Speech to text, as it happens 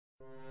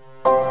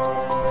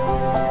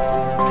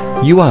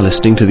You are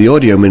listening to the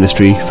audio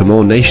ministry from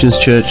All Nations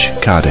Church,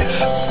 Cardiff.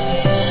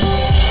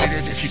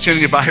 If you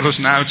turn your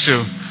Bibles now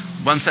to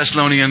 1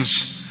 Thessalonians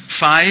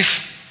 5,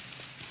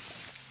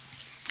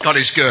 God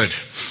is good.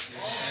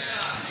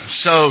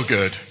 So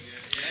good.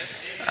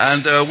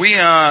 And we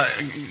are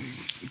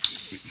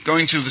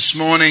going to this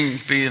morning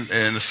be in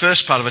the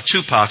first part of a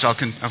two-part.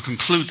 I'll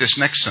conclude this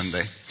next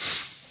Sunday.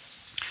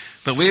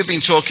 But we have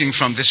been talking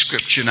from this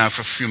scripture now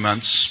for a few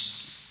months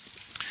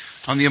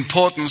on the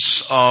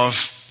importance of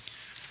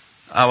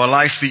our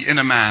life, the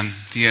inner man,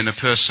 the inner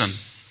person,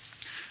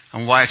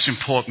 and why it's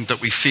important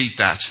that we feed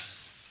that.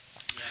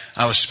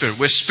 Our spirit.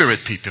 We're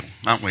spirit people,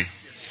 aren't we?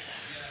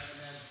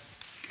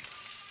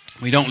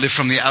 We don't live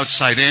from the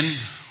outside in,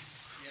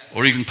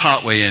 or even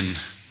partway in.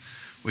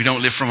 We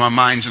don't live from our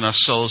minds and our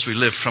souls, we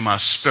live from our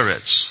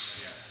spirits.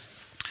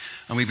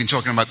 And we've been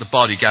talking about the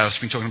body. Gareth's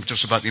been talking to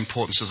us about the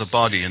importance of the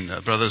body, and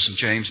brothers and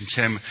James and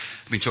Tim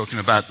have been talking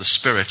about the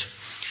spirit.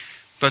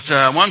 But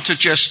I want to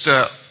just,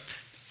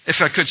 if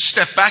I could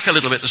step back a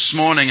little bit this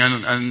morning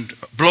and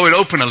blow it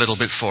open a little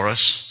bit for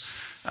us,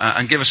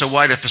 and give us a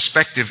wider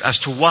perspective as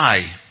to why.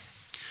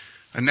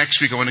 And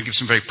next week I want to give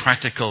some very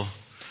practical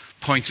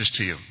pointers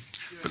to you.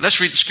 But let's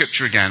read the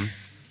scripture again.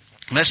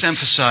 Let's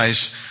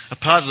emphasize a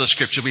part of the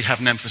scripture we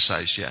haven't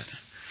emphasized yet.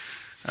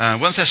 1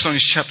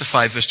 Thessalonians chapter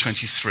 5, verse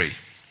 23.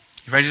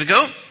 You ready to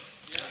go?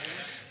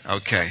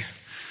 Okay.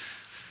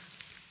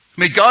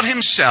 May God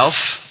himself,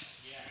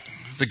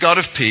 the God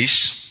of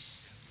peace,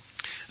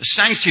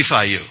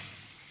 sanctify you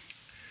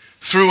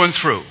through and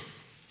through.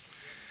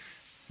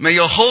 May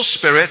your whole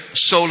spirit,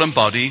 soul and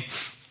body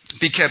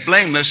be kept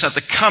blameless at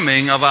the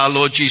coming of our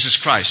Lord Jesus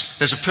Christ.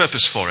 There's a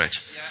purpose for it.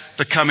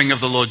 The coming of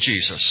the Lord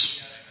Jesus.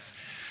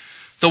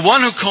 The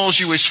one who calls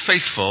you is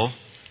faithful,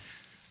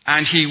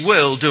 and he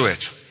will do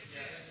it.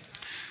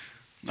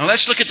 Now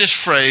let's look at this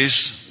phrase,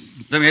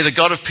 may the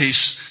God of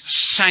peace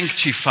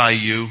sanctify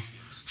you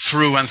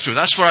through and through.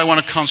 That's where I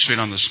want to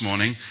concentrate on this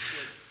morning.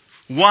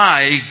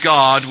 Why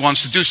God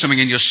wants to do something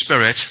in your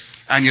spirit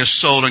and your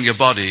soul and your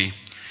body.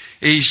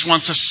 He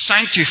wants to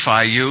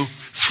sanctify you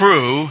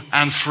through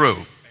and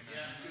through.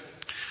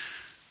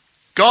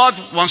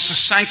 God wants to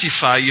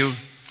sanctify you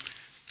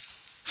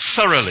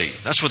thoroughly.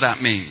 That's what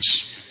that means.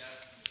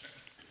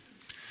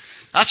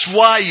 That's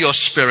why your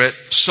spirit,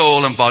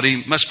 soul and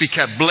body must be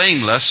kept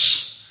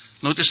blameless.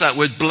 Notice that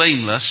word,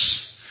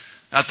 blameless,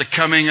 at the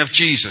coming of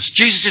Jesus.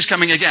 Jesus is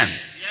coming again.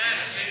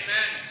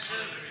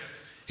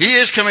 He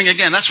is coming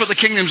again. That's what the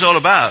kingdom's all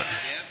about.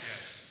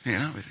 You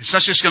know, it's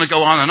not just going to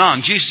go on and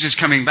on. Jesus is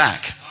coming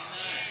back.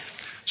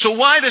 So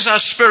why does our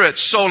spirit,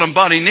 soul and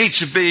body need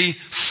to be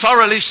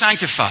thoroughly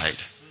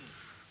sanctified?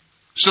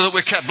 So that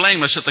we're kept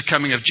blameless at the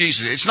coming of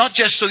Jesus. It's not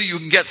just so that you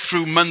can get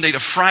through Monday to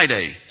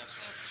Friday.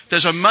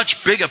 There's a much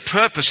bigger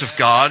purpose of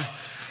God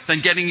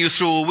than getting you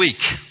through a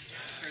week.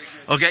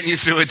 Or getting you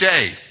through a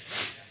day.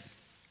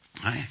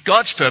 Right?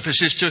 God's purpose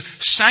is to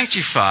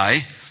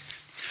sanctify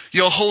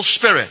your whole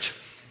spirit.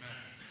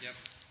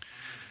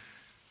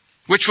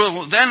 Which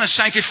will then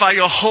sanctify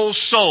your whole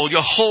soul,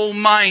 your whole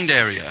mind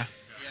area.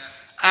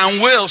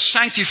 And will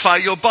sanctify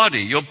your body.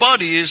 Your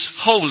body is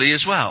holy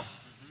as well.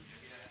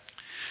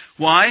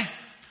 Why?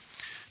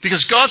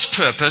 Because God's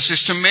purpose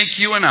is to make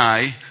you and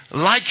I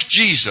like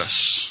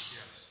Jesus.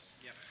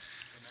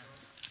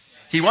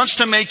 He wants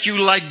to make you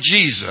like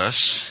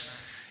Jesus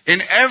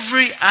in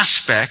every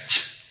aspect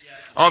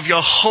of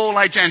your whole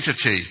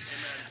identity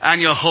and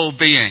your whole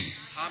being.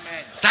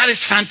 That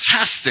is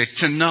fantastic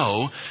to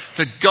know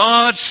that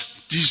God's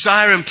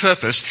desire and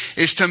purpose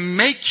is to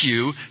make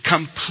you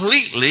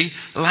completely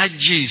like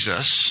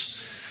Jesus.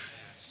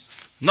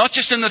 Not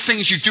just in the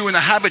things you do and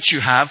the habits you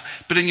have,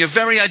 but in your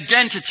very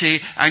identity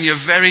and your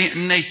very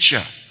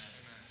nature.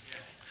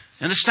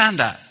 Understand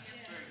that?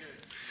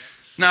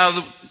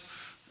 Now,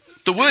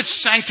 the word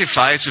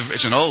sanctify,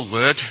 it's an old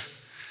word,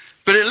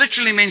 but it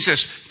literally means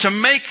this: to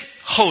make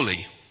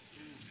holy,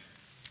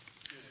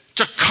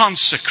 to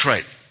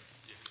consecrate.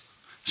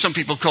 Some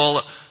people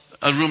call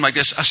a room like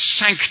this a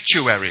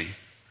sanctuary.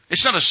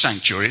 It's not a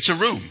sanctuary, it's a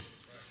room.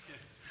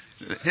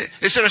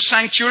 Is there a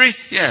sanctuary?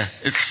 Yeah,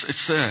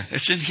 it's there.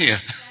 It's in here.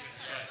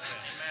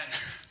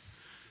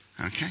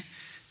 Okay?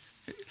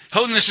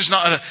 Holiness is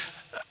not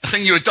a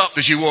thing you adopt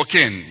as you walk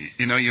in.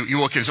 You know, you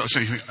walk in and sort of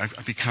say,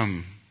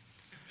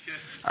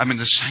 I'm in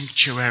the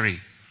sanctuary.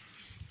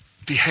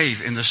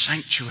 Behave in the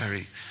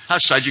sanctuary.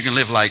 Outside you can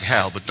live like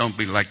hell, but don't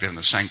be like that in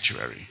the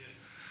sanctuary.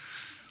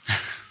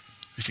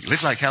 You think,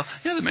 live like hell?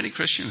 Yeah, there are many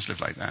Christians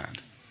live like that.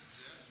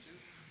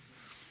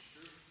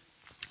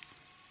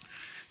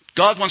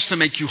 God wants to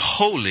make you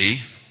holy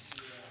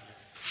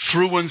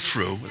through and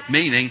through,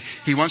 meaning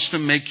he wants to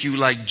make you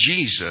like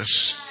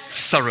Jesus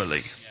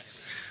thoroughly.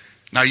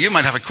 Now you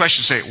might have a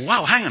question, say,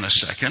 wow, hang on a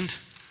second.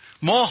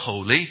 More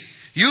holy?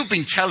 You've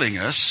been telling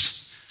us,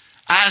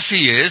 as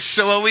he is,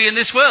 so are we in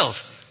this world.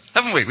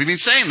 Haven't we? We've been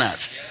saying that.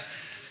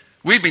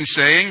 We've been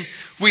saying,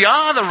 we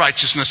are the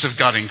righteousness of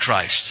God in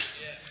Christ.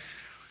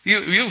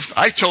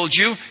 I told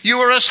you, you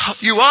are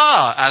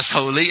as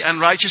holy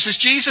and righteous as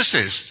Jesus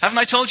is. Haven't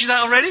I told you that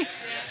already?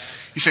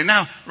 You say,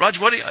 now, Roger,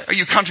 are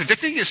you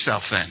contradicting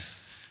yourself then?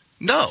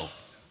 No.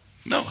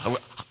 No.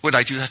 Would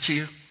I do that to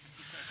you?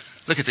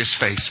 Look at this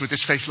face. Would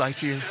this face lie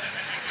to you?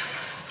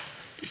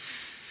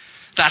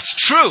 That's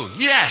true.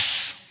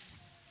 Yes.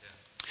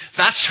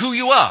 That's who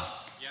you are.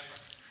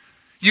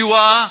 You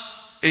are,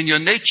 in your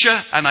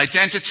nature and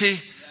identity,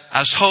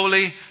 as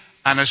holy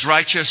and as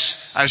righteous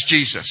as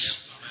Jesus.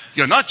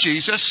 You're not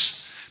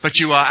Jesus, but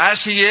you are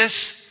as he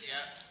is.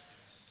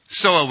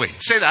 So are we.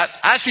 Say that.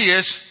 As he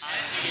is,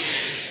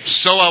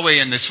 so are we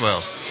in this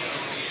world.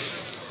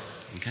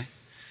 Okay?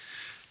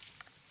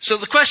 So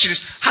the question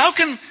is, how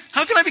can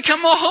I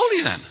become more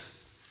holy then?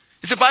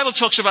 If the Bible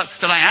talks about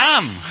that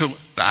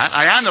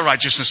I am the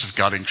righteousness of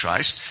God in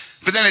Christ,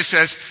 but then it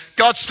says,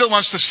 God still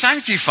wants to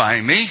sanctify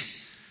me,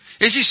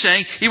 is he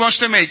saying he wants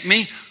to make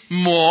me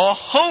more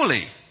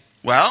holy?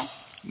 Well,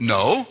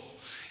 no.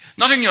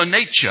 Not in your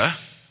nature,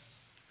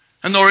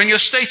 and nor in your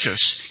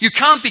status. You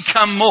can't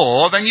become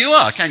more than you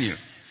are, can you?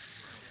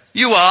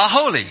 You are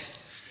holy.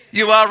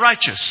 You are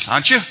righteous,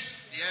 aren't you?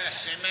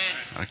 Yes,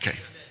 amen. Okay.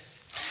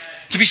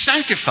 To be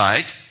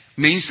sanctified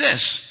means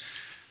this,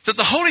 that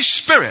the Holy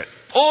Spirit,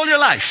 all your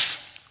life,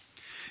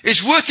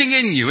 is working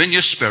in you, in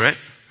your spirit,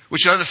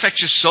 which will affect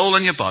your soul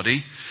and your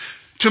body,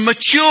 to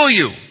mature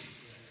you,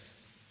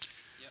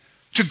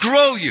 to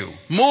grow you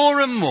more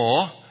and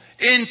more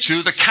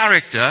into the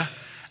character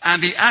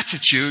and the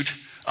attitude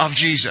of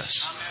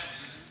Jesus.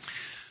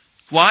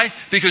 Why?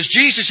 Because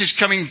Jesus is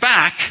coming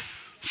back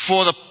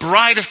for the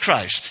bride of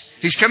Christ.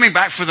 He's coming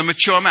back for the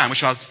mature man,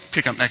 which I'll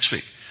pick up next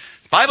week.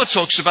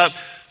 The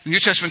New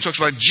Testament talks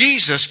about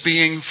Jesus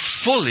being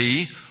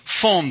fully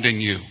formed in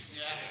you.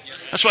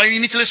 That's why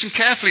you need to listen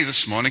carefully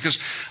this morning, because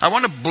I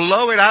want to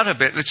blow it out a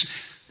bit.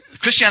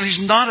 Christianity is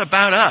not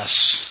about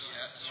us.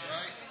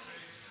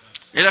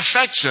 It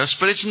affects us,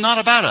 but it's not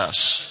about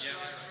us.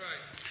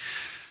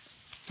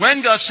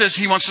 When God says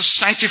he wants to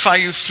sanctify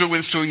you through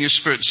and through in your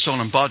spirit, soul,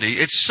 and body,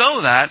 it's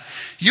so that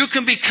you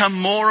can become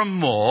more and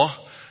more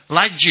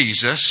like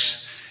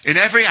Jesus in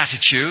every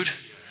attitude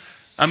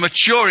and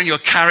mature in your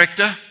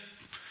character.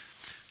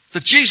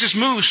 That Jesus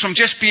moves from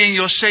just being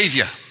your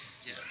Savior.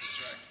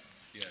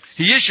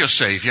 He is your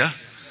Savior.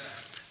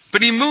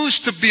 But he moves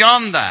to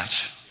beyond that.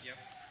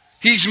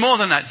 He's more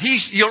than that.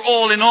 He's your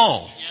all in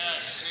all.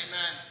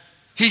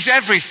 He's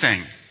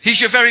everything.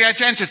 He's your very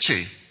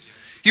identity.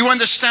 You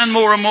understand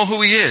more and more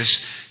who he is.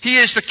 He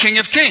is the King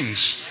of Kings.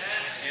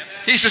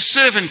 He's the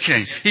servant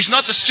king. He's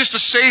not just a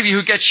Savior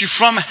who gets you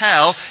from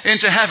hell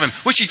into heaven,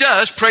 which he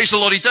does. Praise the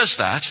Lord, he does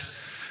that.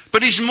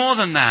 But he's more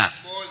than that.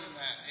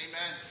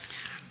 Amen.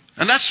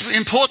 And that's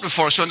important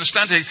for us to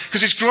understand,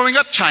 because it's growing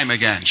up time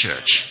again,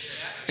 church.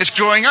 It's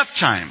growing up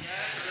time.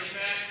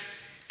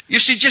 You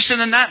see, just in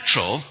the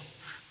natural,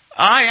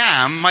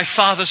 I am my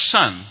father's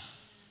son.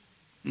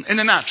 In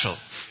the natural.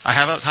 I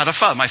have had a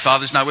father. My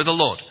father's now with the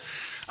Lord.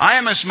 I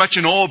am as much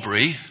an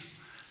Aubrey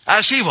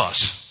as he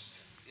was.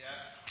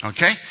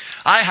 Okay?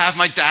 I have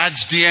my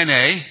dad's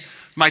DNA,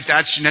 my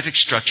dad's genetic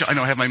structure. I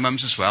know I have my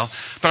mum's as well.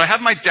 But I have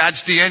my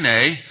dad's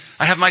DNA.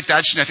 I have my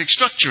dad's genetic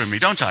structure in me,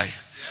 don't I?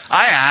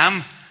 I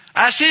am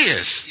as he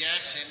is.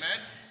 Yes, amen.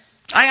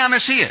 I am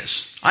as he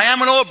is. I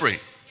am an Aubrey.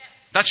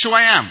 That's who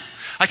I am.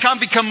 I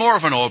can't become more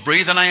of an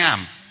Aubrey than I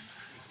am.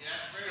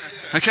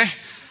 Okay?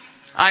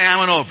 I am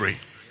an Aubrey.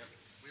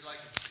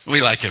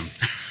 We like him.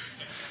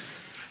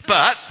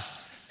 But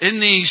in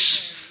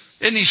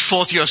these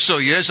 40 or so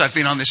years I've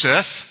been on this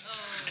earth,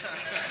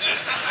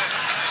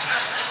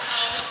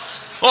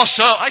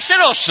 I said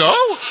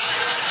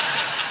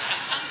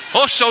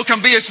also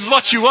can be as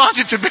what you want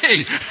it to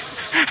be.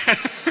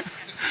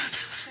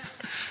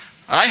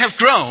 I have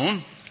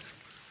grown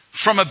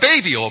from a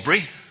baby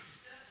Aubrey.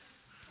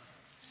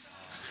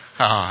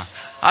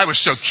 I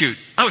was so cute.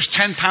 I was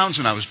 10 pounds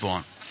when I was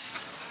born.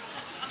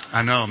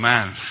 I know,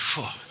 man.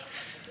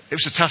 It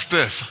was a tough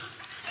birth.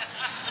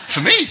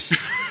 For me.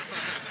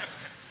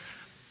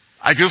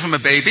 I grew from a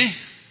baby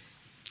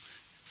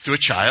to a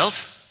child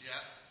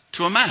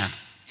to a man.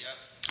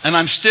 And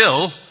I'm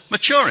still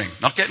maturing.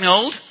 Not getting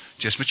old,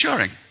 just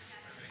maturing.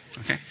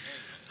 Okay?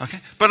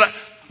 But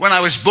when I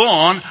was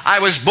born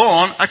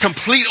a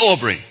complete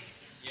Aubrey.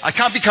 I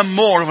can't become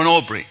more of an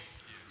Aubrey.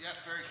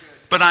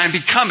 But I am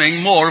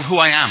becoming more of who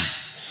I am.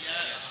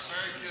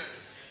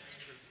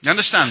 You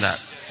understand that?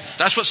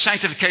 That's what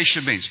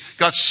sanctification means.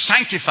 God's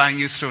sanctifying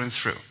you through and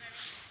through.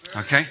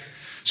 Okay?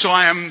 So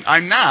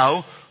I'm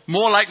now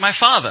more like my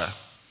father.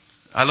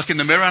 I look in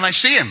the mirror and I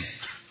see him.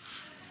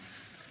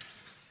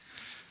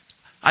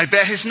 I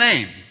bear his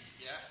name.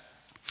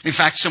 In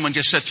fact, someone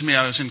just said to me,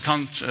 I was in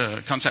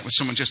contact with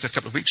someone just a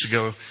couple of weeks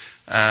ago.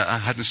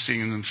 I hadn't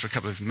seen them for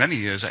many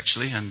years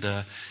actually, and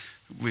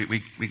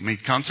we made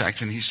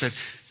contact, and he said,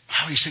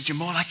 wow, you're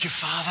more like your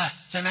father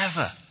than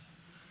ever.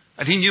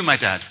 And he knew my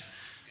dad.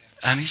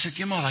 And he said,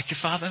 you're more like your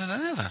father than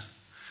ever.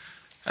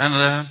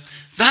 And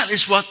that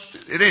is what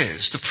it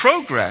is. The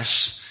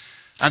progress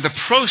and the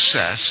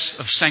process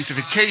of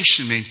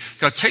sanctification means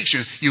God takes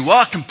you. You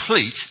are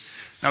complete.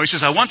 Now he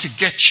says, I want to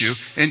get you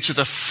into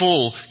the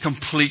full,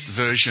 complete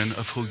version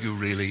of who you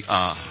really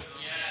are.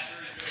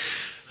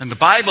 And the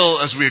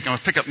Bible, as we're going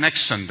to pick up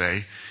next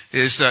Sunday,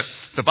 is that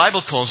the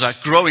Bible calls that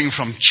growing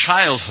from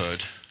childhood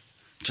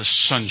to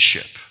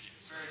sonship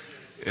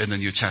in the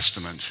New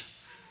Testament.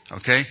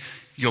 Okay?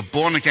 You're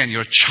born again.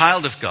 You're a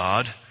child of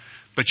God,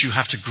 but you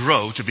have to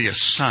grow to be a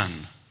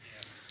son.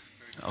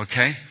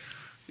 Okay?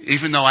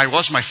 Even though I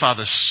was my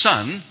father's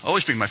son,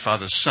 always been my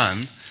father's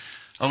son,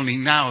 only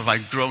now have I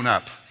grown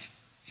up.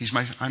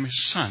 I'm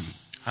his son.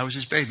 I was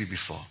his baby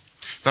before.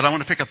 But I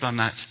want to pick up on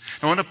that.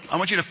 I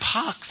want you to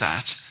park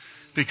that,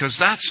 because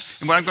that's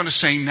what I'm going to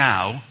say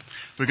now.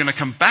 We're going to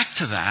come back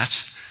to that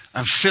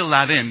and fill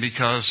that in,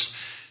 because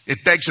it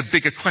begs a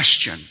bigger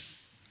question.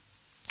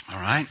 All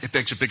right? It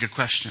begs a bigger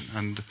question.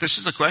 And this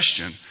is the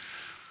question.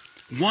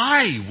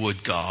 Why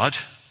would God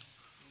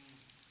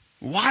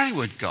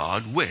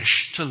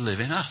wish to live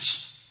in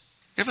us?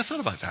 You ever thought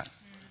about that?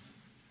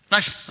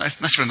 Nice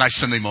for a nice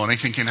Sunday morning,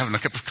 thinking, having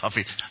a cup of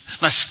coffee.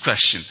 Nice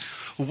question.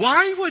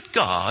 Why would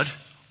God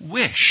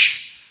wish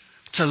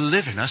to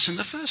live in us in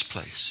the first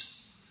place?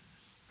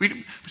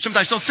 We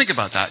sometimes don't think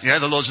about that. Yeah,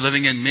 the Lord's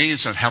living in me and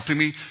so helping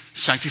me,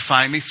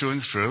 sanctifying me through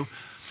and through.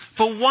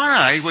 But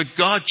why would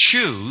God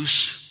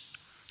choose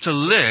to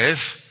live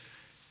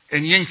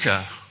in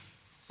Yinka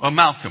or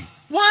Malcolm?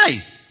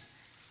 Why?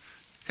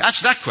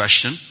 Answer that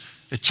question.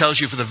 It tells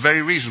you for the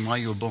very reason why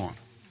you were born.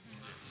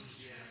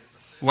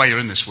 Why you're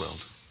in this world.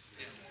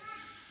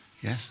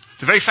 Yes?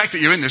 The very fact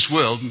that you're in this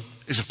world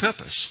is a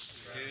purpose.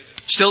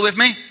 Still with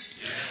me?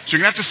 So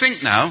you're going to have to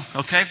think now,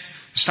 okay?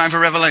 It's time for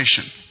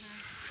revelation.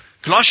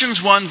 Colossians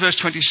 1 verse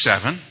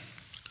 27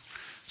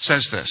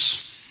 says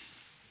this.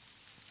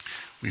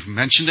 We've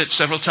mentioned it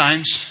several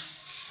times.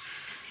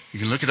 You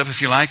can look it up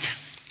if you like.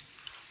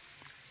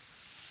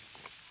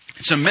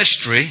 It's a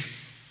mystery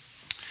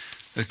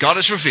that God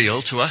has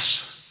revealed to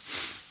us.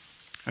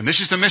 And this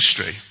is the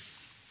mystery.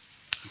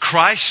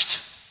 Christ,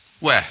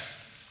 where?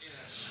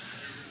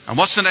 And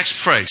what's the next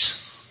phrase?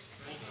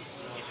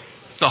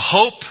 The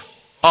hope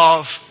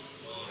of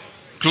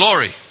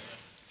glory.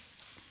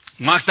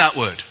 Mark that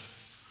word.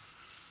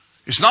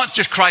 It's not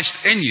just Christ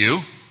in you.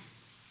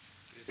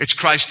 It's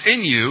Christ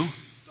in you,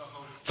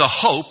 the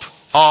hope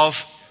of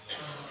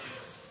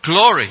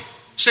glory.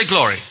 Say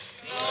glory.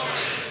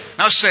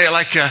 Now say it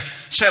like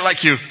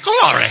you.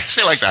 Glory.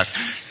 Say it like that.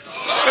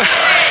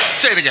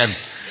 Say it again.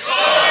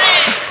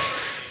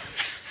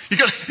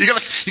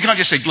 You can't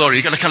just say glory.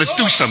 You got to kind of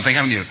do something,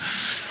 haven't you?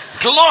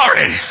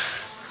 Glory.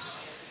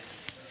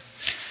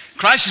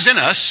 Christ is in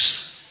us.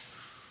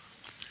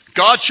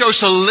 God chose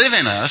to live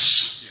in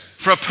us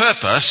for a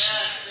purpose,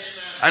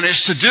 and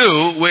it's to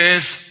do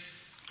with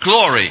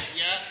glory.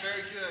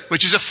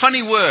 Which is a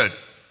funny word,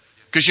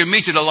 because you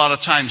meet it a lot of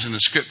times in the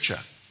scripture.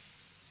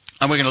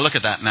 And we're going to look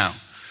at that now.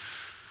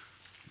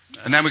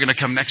 And then we're going to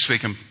come next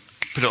week and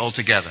put it all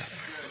together.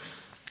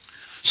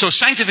 So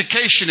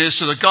sanctification is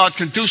so that God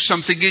can do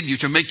something in you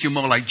to make you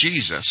more like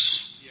Jesus.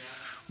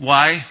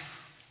 Why?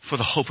 For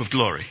the hope of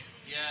glory.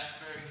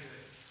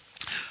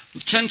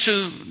 Turn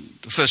to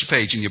the first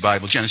page in your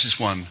Bible, Genesis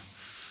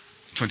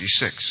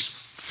 1:26.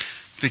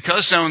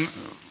 Because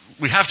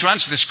we have to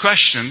answer this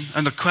question,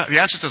 and the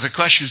answer to the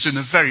question is in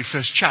the very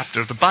first chapter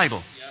of the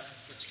Bible.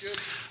 That's good.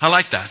 I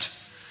like that.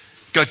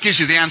 God gives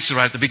you the answer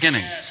right at the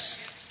beginning.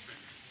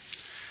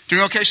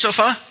 Doing okay so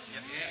far?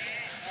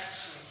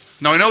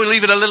 Now, I know we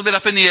leave it a little bit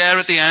up in the air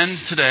at the end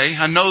today.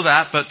 I know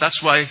that, but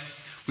that's why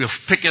we'll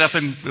pick it up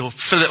and we'll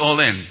fill it all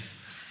in.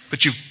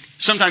 But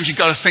sometimes you've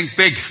got to think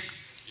big.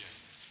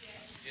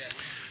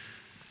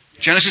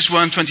 Genesis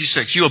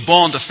 1:26. You are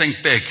born to think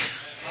big.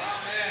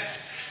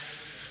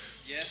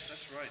 Yes,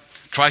 that's right.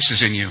 Christ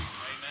is in you.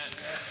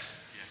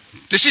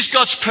 This is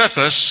God's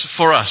purpose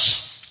for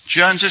us.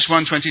 Genesis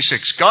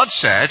 1:26. God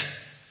said,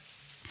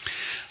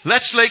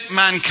 let's make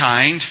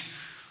mankind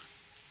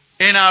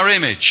in our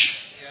image,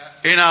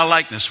 in our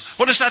likeness.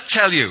 What does that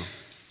tell you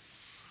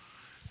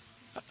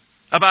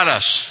about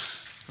us?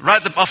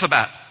 Right off the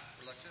bat.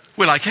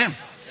 We're like Him.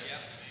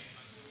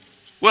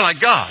 We're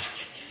like God.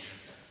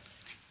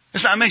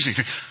 Isn't that amazing?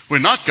 We're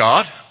not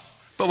God,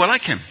 but we're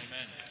like Him.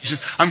 He said,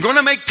 I'm going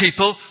to make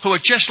people who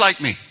are just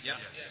like me.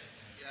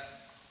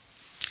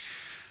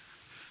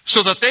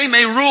 So that they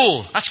may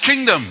rule. That's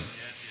kingdom.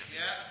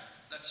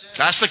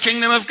 That's the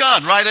kingdom of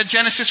God, right at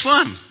Genesis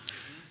 1.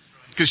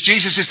 Because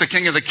Jesus is the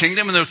king of the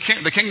kingdom, and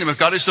the kingdom of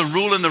God is the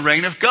rule and the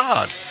reign of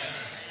God.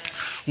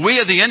 We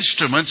are the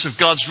instruments of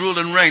God's rule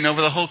and reign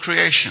over the whole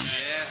creation.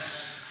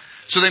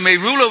 So they may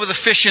rule over the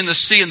fish in the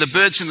sea and the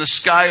birds in the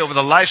sky, over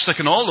the livestock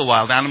and all the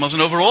wild animals,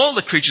 and over all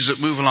the creatures that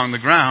move along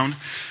the ground.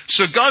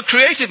 So God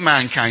created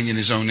mankind in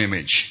His own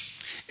image.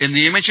 In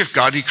the image of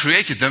God, He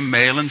created them,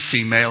 male and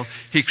female.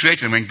 He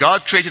created them. When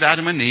God created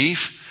Adam and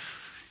Eve,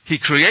 He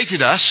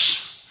created us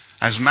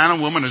as man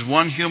and woman, as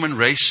one human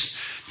race,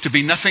 to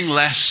be nothing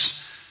less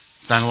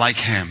than like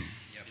Him.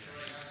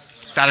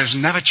 That has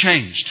never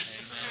changed.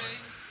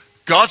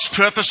 God's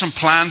purpose and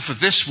plan for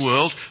this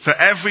world, for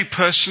every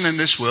person in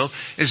this world,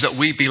 is that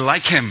we be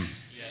like Him.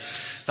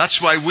 That's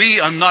why we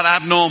are not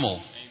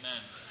abnormal.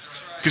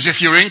 Because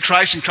if you're in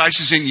Christ and Christ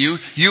is in you,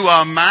 you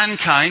are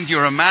mankind.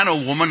 You're a man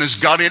or woman as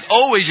God had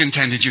always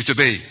intended you to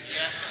be.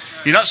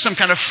 You're not some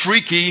kind of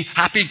freaky,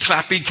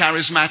 happy-clappy,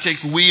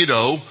 charismatic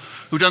weirdo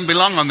who doesn't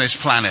belong on this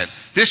planet.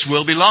 This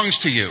world belongs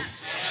to you.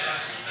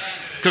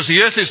 Because the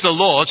earth is the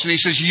Lord's, and he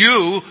says,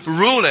 you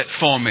rule it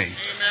for me.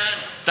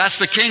 That's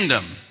the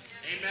kingdom.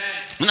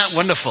 Isn't that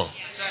wonderful?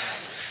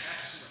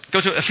 Go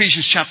to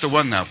Ephesians chapter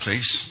 1 now,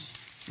 please.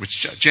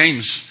 Which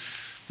James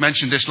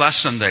mentioned this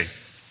last Sunday.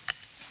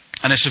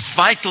 And it's a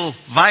vital,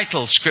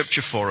 vital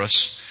scripture for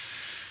us.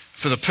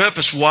 For the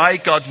purpose why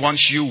God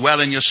wants you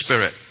well in your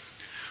spirit.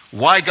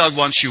 Why God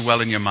wants you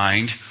well in your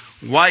mind.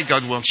 Why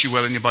God wants you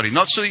well in your body.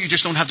 Not so that you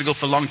just don't have to go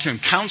for long-term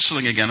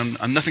counseling again.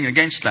 And nothing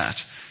against that.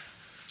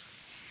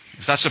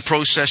 If that's a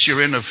process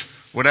you're in of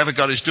whatever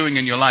God is doing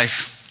in your life.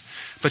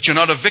 But you're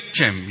not a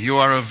victim. You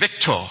are a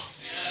victor.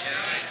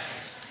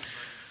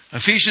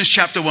 Ephesians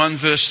chapter 1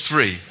 verse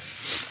 3.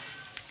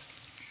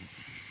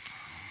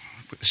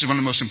 This is one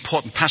of the most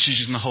important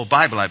passages in the whole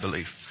Bible, I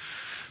believe.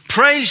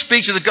 Praise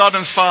be to the God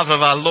and Father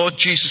of our Lord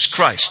Jesus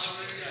Christ,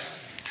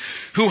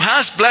 who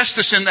has blessed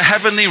us in the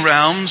heavenly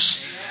realms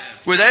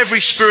with every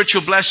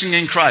spiritual blessing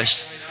in Christ.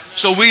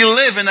 So we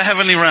live in the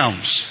heavenly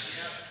realms.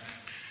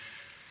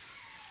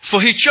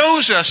 For he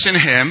chose us in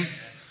him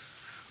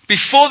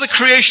before the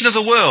creation of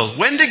the world.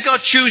 When did God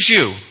choose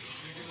you?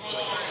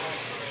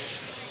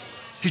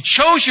 He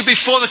chose you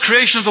before the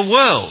creation of the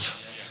world.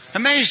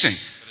 Amazing.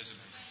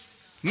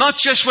 Not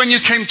just when you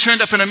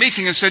turned up in a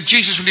meeting and said,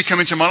 Jesus, will you come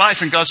into my life?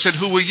 And God said,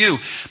 who were you?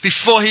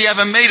 Before he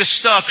ever made a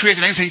star,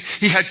 created anything,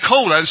 he had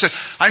cola and said,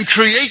 I'm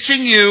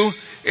creating you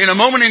in a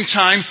moment in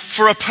time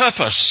for a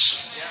purpose.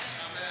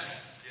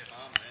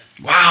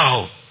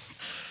 Wow.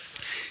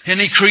 And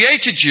he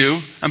created you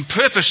and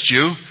purposed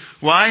you.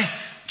 Why?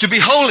 To be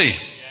holy.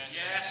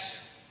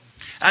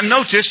 And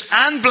notice,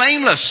 and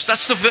blameless.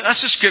 That's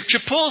the scripture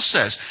Paul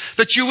says.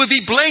 That you will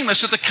be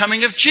blameless at the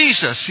coming of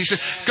Jesus. He said,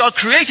 God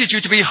created you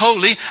to be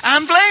holy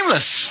and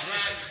blameless.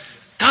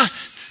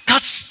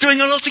 God's doing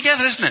it all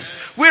together, isn't it?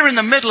 We're in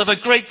the middle of a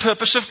great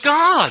purpose of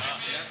God.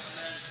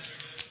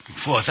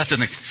 Boy, if that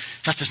doesn't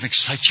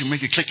excite you,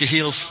 make you click your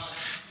heels.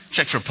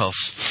 Check for a pulse.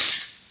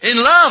 In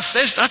love,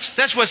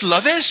 that's what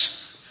love is.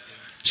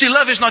 See,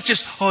 love is not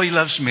just, oh, he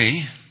loves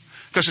me.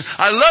 Because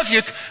I love you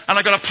and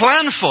I've got a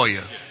plan for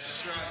you.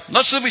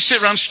 Not so that we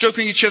sit around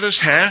stroking each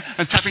other's hair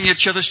and tapping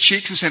each other's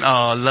cheeks and saying,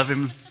 oh, I love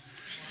him.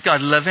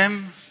 God, love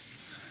him.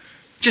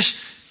 Just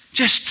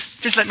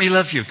let me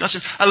love you. God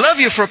says, I love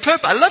you for a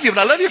purpose. I love you,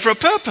 but I love you for a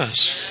purpose.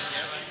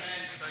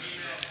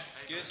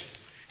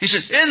 He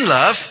says, in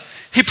love,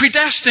 he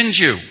predestined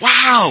you.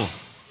 Wow.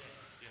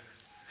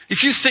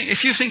 If you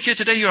think here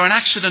today you're an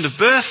accident of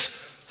birth,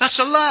 that's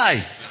a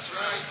lie.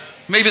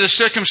 Maybe the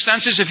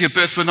circumstances of your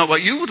birth were not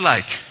what you would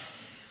like.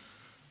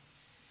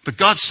 But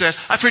God said,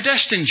 I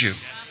predestined you.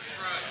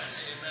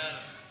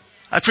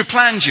 I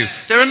pre-planned you.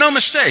 There are no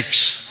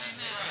mistakes.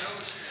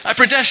 I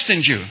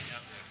predestined you.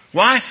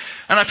 Why?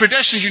 And I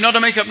predestined you not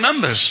to make up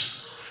numbers.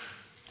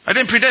 I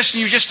didn't predestine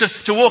you just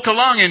to walk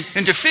along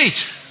in defeat.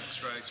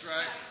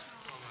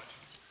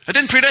 I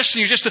didn't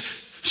predestine you just to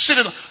sit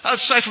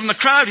outside from the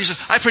crowd. He said,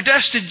 I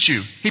predestined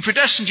you. He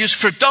predestined you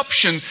for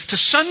adoption to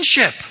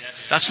sonship.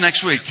 That's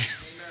next week.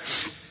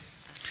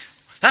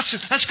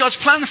 That's God's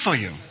plan for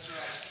you.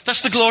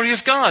 That's the glory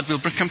of God.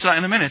 We'll come to that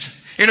in a minute.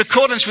 In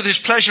accordance with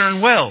his pleasure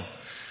and will,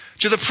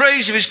 to the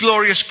praise of his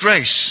glorious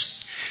grace,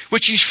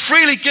 which he's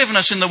freely given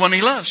us in the one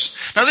he loves.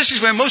 Now this is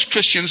where most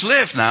Christians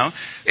live now.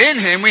 In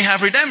him we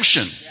have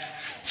redemption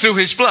through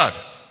his blood.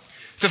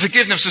 The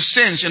forgiveness of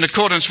sins in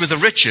accordance with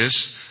the riches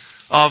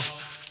of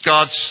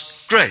God's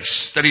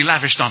grace that he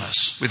lavished on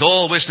us with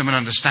all wisdom and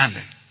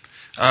understanding.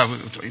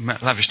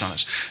 Lavished on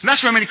us. And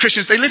that's why many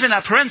Christians, they live in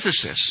that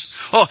parenthesis.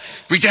 Oh,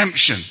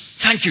 redemption.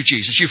 Thank you,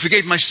 Jesus. You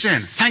forgave my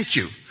sin. Thank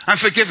you.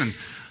 I'm forgiven.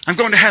 I'm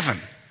going to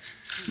heaven.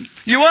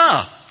 You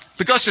are.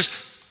 But God says,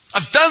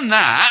 I've done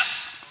that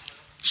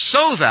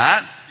so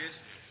that,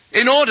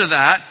 in order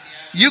that,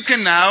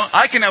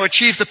 I can now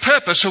achieve the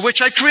purpose for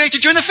which I created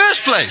you in the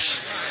first place.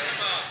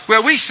 Where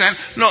we say,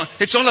 no,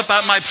 it's all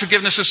about my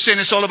forgiveness of sin.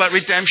 It's all about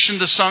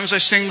redemption. The songs I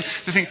sing,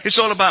 it's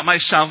all about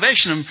my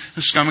salvation.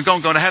 I'm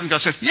going to heaven.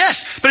 God says, yes,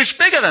 but it's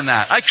bigger than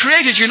that. I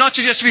created you not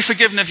to just be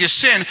forgiven of your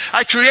sin.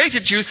 I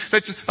created you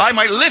that I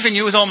might live in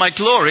you with all my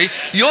glory.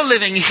 You're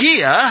living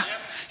here.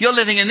 You're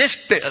living in this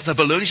bit of the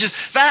balloon. He says,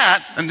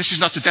 that, and this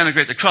is not to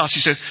denigrate the cross. He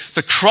says,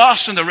 the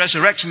cross and the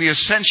resurrection, the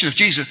ascension of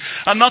Jesus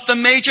are not the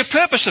major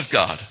purpose of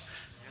God.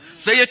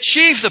 They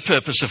achieve the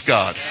purpose of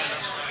God.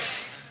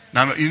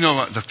 Now, you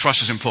know the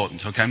cross is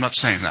important, okay? I'm not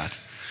saying that.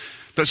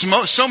 But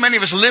so many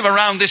of us live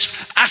around this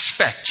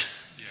aspect.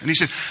 And he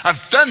said,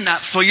 I've done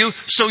that for you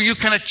so you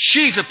can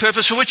achieve the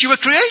purpose for which you were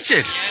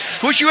created.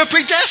 For which you were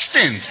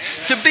predestined.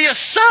 To be a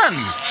son.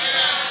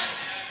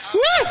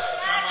 Woo!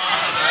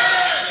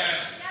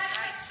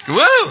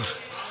 Woo!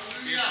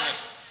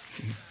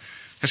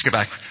 Let's get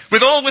back.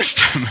 With all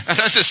wisdom and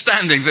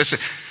understanding,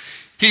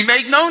 he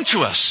made known to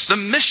us the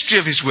mystery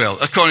of his will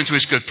according to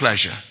his good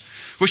pleasure,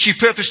 which he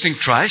purposed in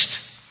Christ,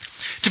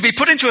 to be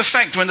put into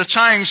effect when the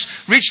times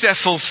reach their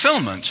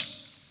fulfillment,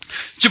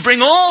 to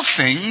bring all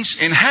things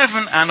in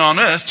heaven and on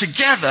earth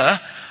together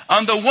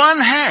under one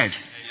head.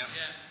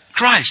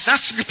 Christ.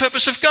 That's the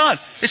purpose of God.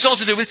 It's all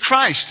to do with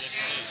Christ.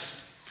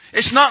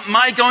 It's not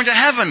my going to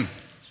heaven.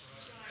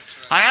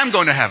 I am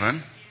going to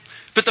heaven.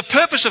 But the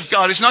purpose of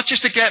God is not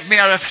just to get me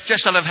out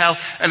of hell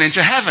and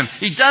into heaven.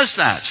 He does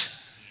that.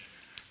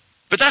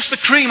 But that's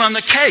the cream on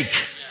the cake.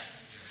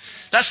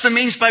 That's the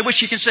means by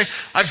which you can say,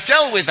 I've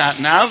dealt with that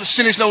now. The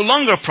sin is no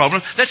longer a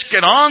problem. Let's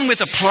get on with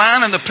the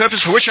plan and the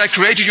purpose for which I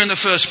created you in the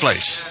first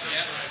place.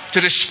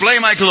 To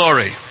display my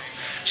glory.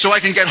 So I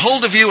can get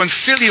hold of you and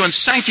fill you and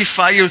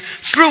sanctify you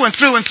through and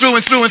through and through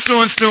and through and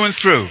through and through and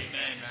through.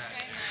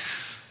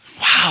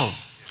 Wow.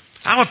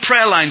 Our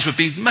prayer lines would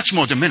be much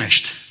more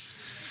diminished.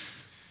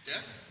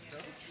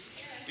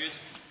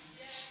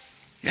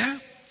 Yeah?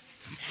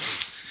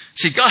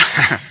 See, God,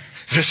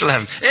 verse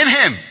 11. In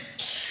Him,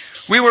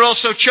 we were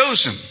also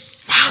chosen.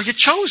 Wow, you're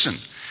chosen.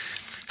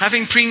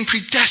 Having been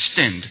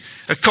predestined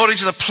according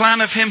to the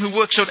plan of Him who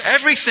works out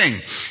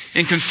everything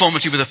in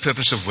conformity with the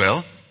purpose of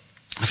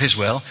His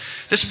will.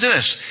 Listen to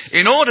this.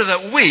 In order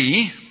that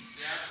we,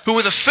 who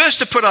were the first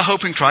to put our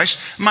hope in Christ,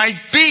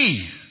 might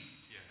be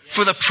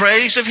for the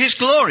praise of His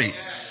glory.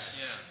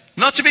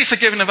 Not to be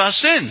forgiven of our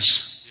sins.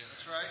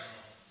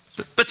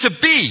 But to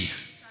be.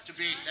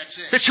 That's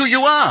it. That's who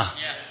you are.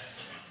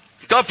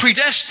 God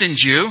predestined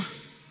you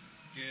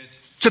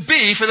to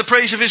be for the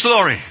praise of His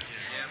glory.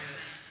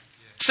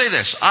 Say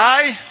this.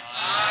 I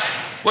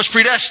was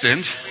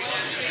predestined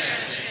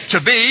to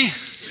be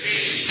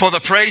for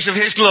the praise of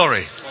His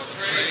glory.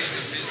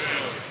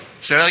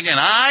 Say that again.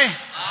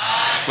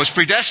 I was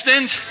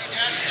predestined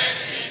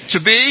to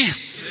be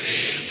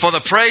for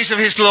the praise of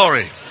His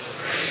glory.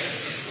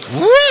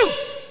 Woo!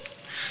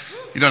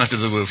 You don't have to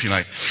do the woo if you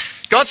like.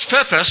 God's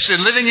purpose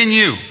in living in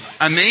you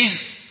and me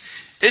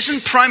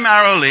isn't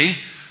primarily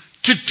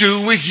to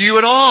do with you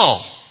at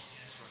all.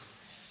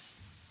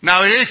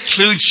 Now, it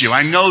includes you.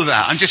 I know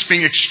that. I'm just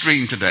being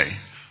extreme today.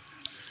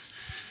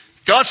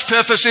 God's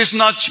purpose is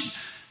not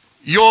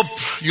your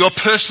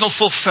personal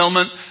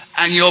fulfillment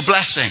and your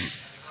blessing.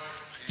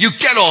 You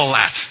get all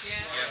that.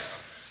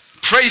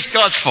 Praise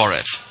God for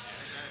it.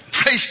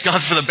 Praise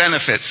God for the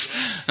benefits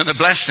and the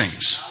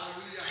blessings.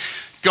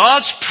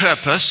 God's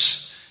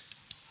purpose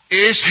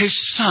is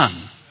His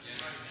Son.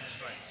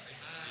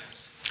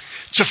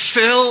 To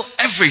fill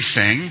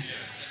everything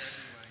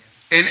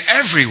in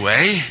every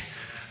way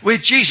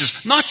with Jesus.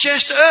 Not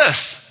just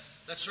earth.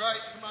 That's right.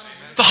 Come on.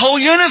 The whole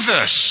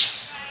universe.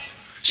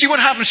 See, what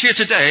happens here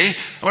today,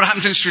 and what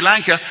happens in Sri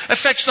Lanka,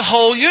 affects the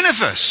whole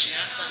universe.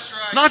 That's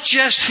right. Not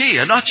just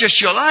here, not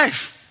just your life.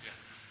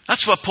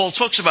 That's what Paul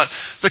talks about.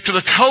 The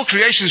whole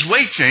creation is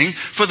waiting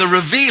for the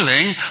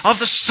revealing of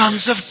the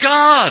sons of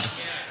God.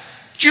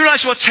 Do you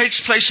realize what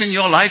takes place in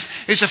your life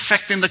is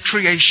affecting the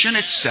creation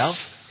itself?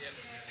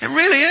 It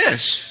really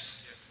is.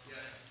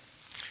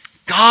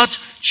 God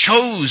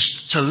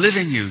chose to live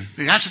in you.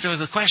 The answer to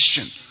the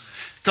question.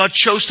 God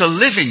chose to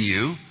live in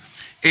you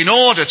in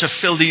order to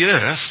fill the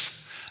earth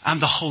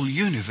and the whole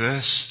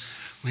universe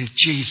with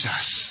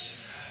Jesus.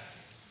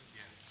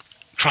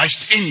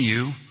 Christ in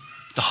you,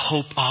 the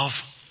hope of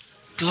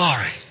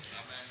glory.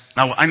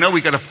 Now, I know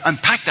we've got to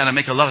unpack that and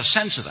make a lot of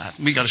sense of that.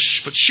 We've got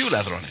to put shoe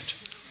leather on it.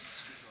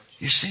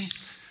 You see?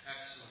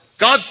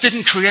 God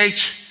didn't create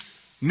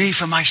me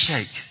for my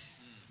sake.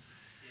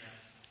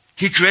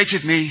 He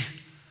created me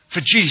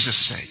for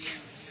Jesus' sake.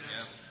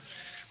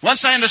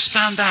 Once I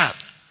understand that,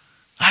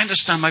 I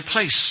understand my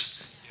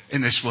place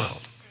in this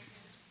world.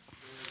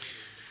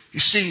 You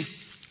see,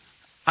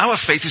 our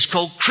faith is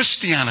called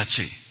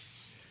Christianity.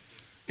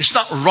 It's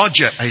not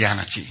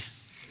Roger-ianity,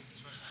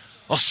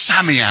 or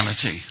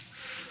Samianity,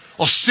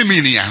 or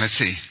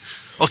Simeonianity,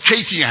 or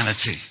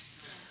Katieanity,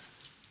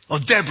 or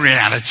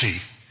Debrianity.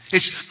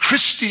 It's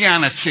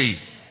Christianity.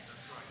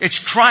 It's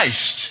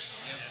Christ.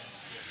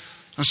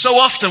 And so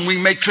often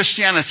we make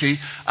Christianity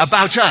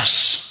about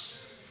us.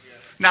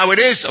 Now, it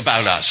is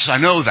about us. I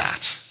know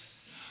that.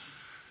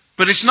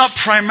 But it's not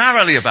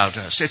primarily about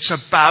us. It's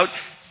about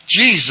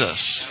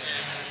Jesus.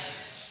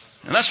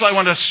 And that's why I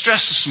want to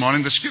stress this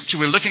morning, the scripture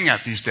we're looking at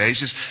these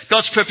days is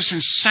God's purpose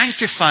in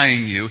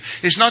sanctifying you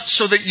is not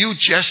so that you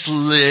just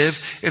live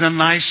in a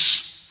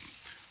nice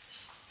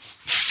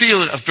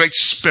field of great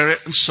spirit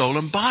and soul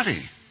and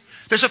body.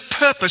 There's a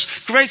purpose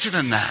greater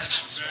than that.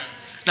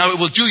 Now, it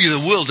will do you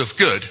the world of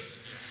good.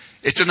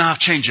 It doesn't have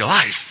to change your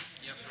life.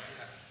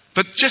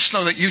 But just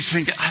know that you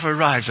think, I've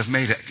arrived, I've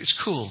made it. It's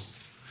cool.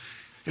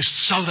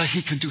 It's so that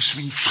He can do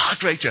something far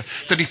greater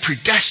that He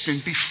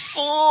predestined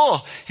before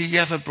He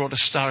ever brought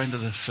a star into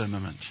the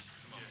firmament.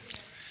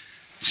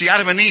 See,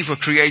 Adam and Eve were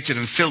created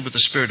and filled with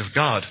the Spirit of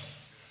God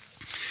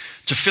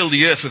to fill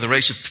the earth with a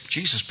race of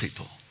Jesus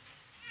people.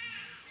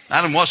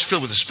 Adam was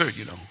filled with the Spirit,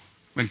 you know.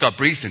 When God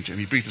breathed into him,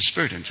 He breathed the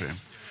Spirit into him.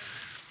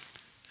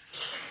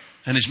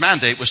 And his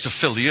mandate was to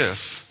fill the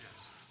earth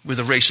with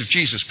a race of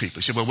Jesus people.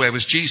 He said, well, where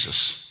was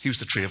Jesus? He was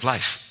the tree of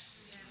life.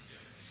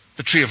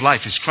 The tree of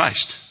life is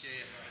Christ.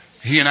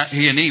 He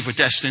and Eve were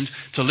destined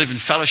to live in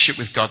fellowship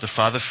with God the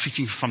Father,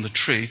 feeding from the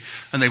tree,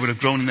 and they would have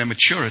grown in their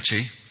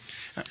maturity,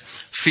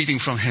 feeding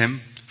from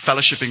Him,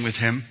 fellowshipping with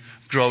Him,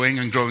 growing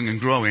and growing and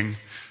growing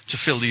to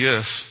fill the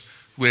earth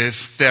with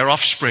their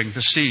offspring,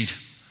 the seed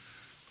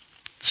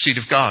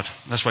of God.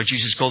 That's why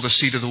Jesus called the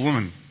seed of the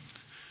woman.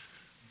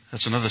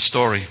 That's another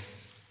story.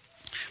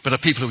 But a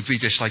people who would be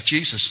just like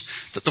Jesus.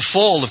 That the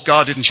fall of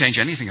God didn't change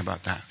anything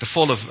about that. The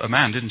fall of a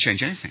man didn't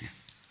change anything.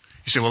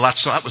 You say, well,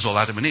 that was all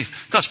Adam and Eve.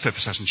 God's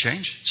purpose hasn't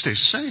changed. It stays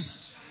the same.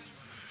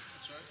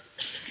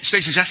 It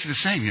stays exactly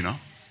the same, you know.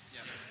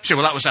 You say,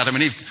 well, that was Adam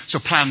and Eve. So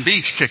plan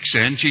B kicks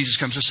in. Jesus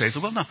comes to save the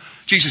world. No,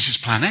 Jesus is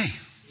plan A.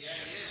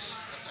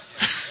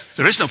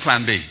 There is no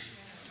plan B.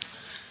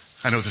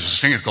 I know there's a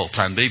thing called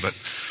plan B, but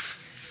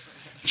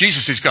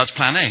Jesus is God's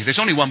plan A. There's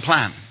only one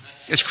plan.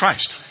 It's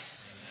Christ.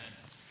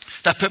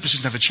 That purpose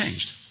has never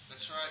changed.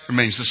 It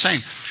remains the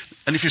same.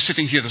 And if you're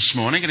sitting here this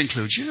morning, it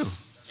includes you.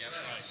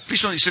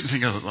 Please don't sit and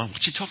think, oh, well,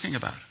 what's he talking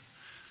about?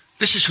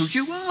 This is who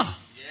you are.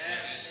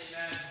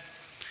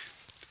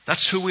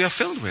 That's who we are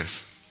filled with.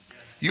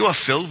 You are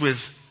filled with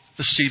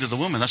the seed of the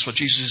woman. That's what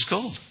Jesus is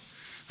called.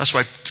 That's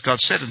why God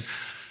said,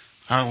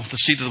 the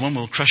seed of the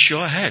woman will crush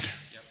your head.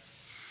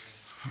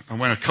 And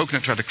when a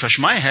coconut tried to crush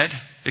my head,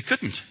 it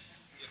couldn't.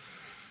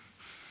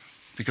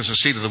 Because the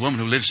seed of the woman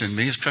who lives in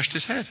me has crushed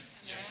his head.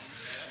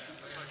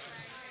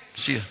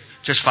 See,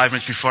 just 5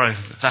 minutes before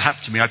that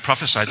happened to me, I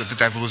prophesied that the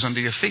devil was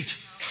under your feet.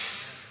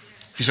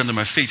 If he's under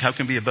my feet, how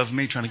can he be above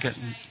me trying to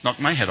knock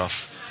my head off?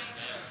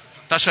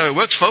 That's how it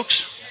works,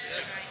 folks.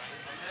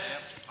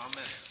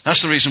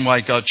 That's the reason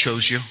why God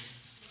chose you.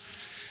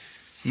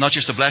 Not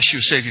just to bless you,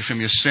 save you from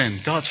your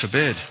sin. God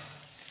forbid.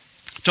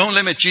 Don't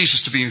limit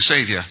Jesus to being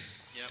Savior.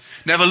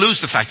 Never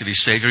lose the fact that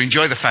He's Savior.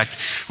 Enjoy the fact,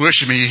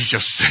 worship me, He's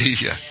your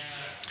Savior.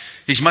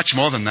 He's much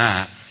more than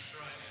that.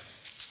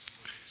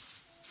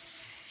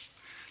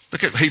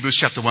 Look at Hebrews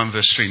chapter 1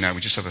 verse 3 now.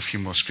 We just have a few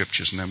more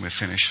scriptures and then we're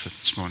finished for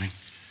this morning.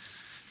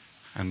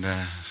 And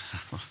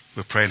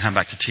we'll pray and hand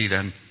back to tea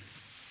then.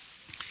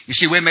 You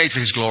see, we're made for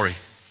His glory.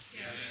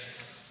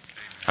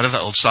 I love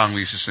that old song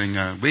we used to sing.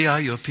 We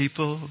are your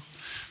people,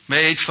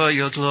 made for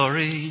your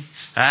glory,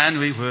 and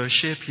we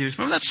worship you.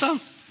 Remember that song?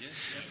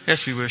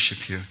 Yes, we worship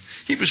you.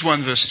 Hebrews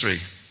 1 verse 3.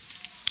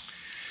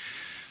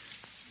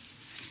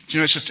 Do you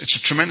know,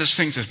 it's a tremendous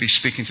thing to be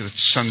speaking to the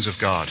sons of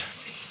God.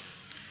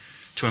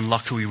 To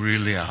unlock who we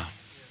really are.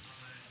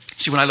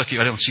 See, when I look at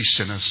you, I don't see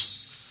sinners.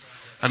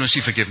 I don't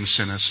see forgiven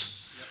sinners.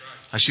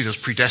 I see those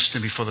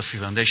predestined before the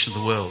foundation of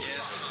the world.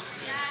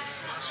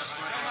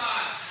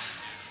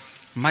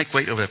 Mike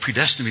Waite over there,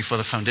 predestined before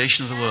the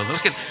foundation of the world.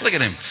 Look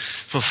at him,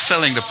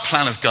 fulfilling the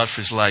plan of God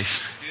for his life.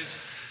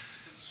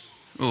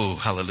 Oh,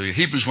 hallelujah.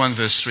 Hebrews 1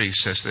 verse 3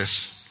 says this.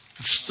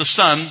 The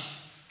Son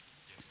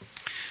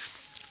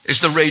is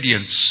the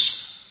radiance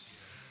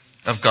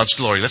of God's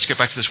glory. Let's get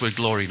back to this word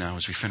glory now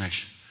as we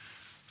finish.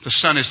 The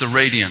Son is the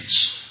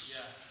radiance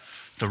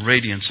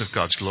of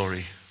God's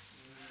glory,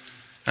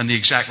 and the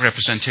exact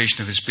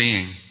representation of His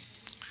being,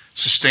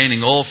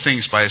 sustaining all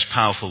things by His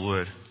powerful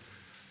word.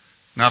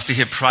 And after He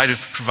had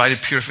provided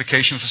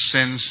purification for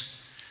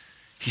sins,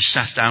 He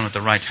sat down at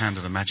the right hand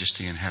of the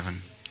Majesty in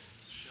heaven.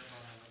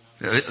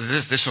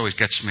 This always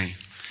gets me.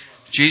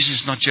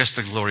 Jesus is not just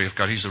the glory of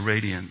God, He's the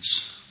radiance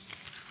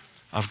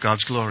of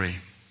God's glory.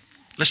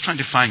 Let's try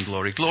and define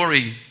glory.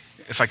 Glory,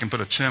 if I can put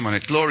a term on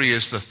it, glory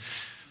is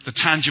the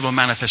tangible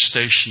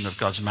manifestation of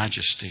God's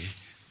majesty.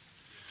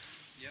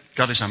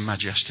 God is a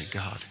majestic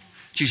God.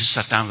 Jesus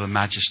sat down with the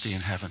Majesty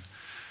in heaven.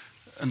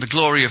 And the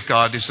glory of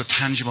God is the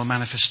tangible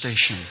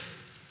manifestation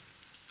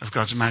of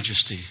God's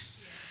majesty.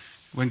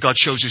 When God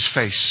shows His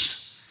face,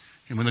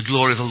 and when the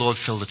glory of the Lord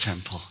filled the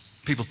temple,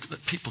 people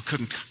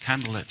couldn't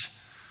handle it.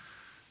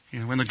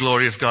 You know, when the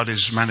glory of God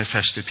is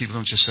manifested, people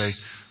don't just say,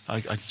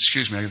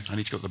 excuse me, I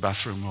need to go to the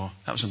bathroom, or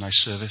that was a nice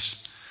service.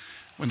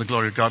 When the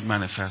glory of God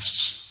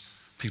manifests,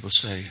 people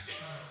say,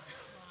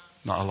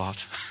 not a lot.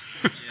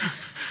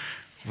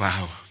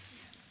 Wow.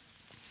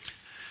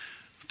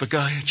 But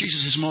God,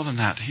 Jesus is more than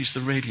that. He's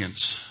the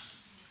radiance.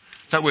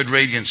 That word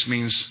radiance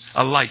means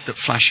a light that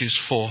flashes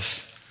forth.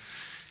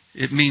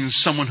 It means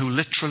someone who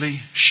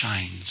literally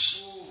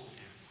shines.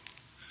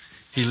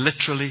 He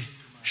literally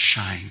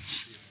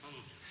shines.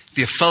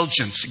 The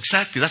effulgence,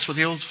 exactly. That's what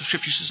the old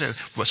scriptures say.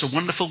 It's a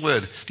wonderful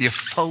word. The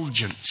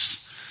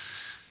effulgence.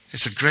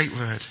 It's a great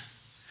word.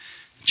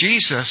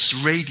 Jesus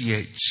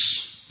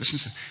radiates, listen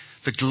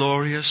to the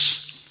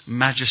glorious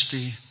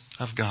majesty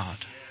of God.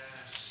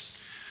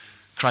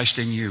 Christ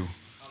in you.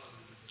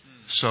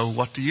 So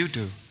what do?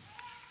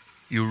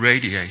 You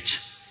radiate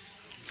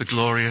the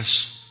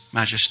glorious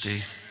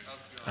majesty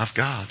of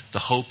God. The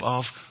hope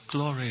of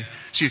glory.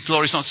 See,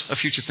 glory is not a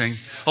future thing.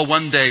 Oh,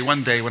 one day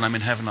when I'm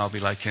in heaven, I'll be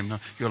like Him. No,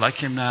 you're like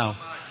Him now.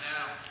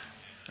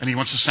 And He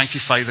wants to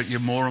sanctify that you're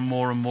more and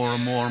more and more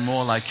and more and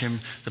more like Him.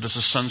 That as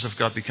the sons of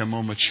God become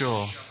more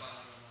mature.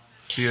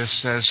 The earth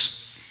says,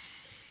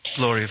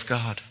 glory of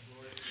God.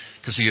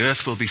 Because the earth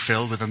will be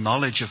filled with the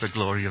knowledge of the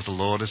glory of the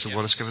Lord as the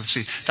waters cover the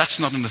sea. That's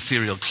not an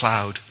ethereal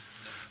cloud.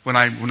 When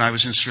I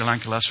was in Sri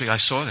Lanka last week, I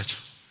saw it.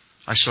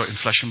 I saw it in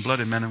flesh and blood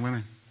in men and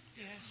women.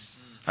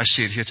 I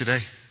see it here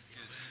today.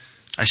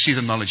 I see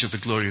the knowledge of the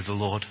glory of the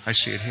Lord. I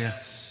see it here.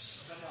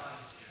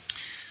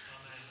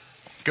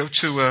 Go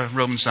to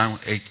Romans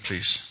 8,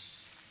 please.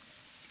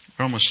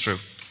 We're almost through.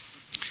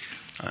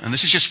 And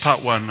this is just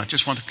part 1. I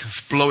just want to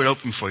blow it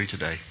open for you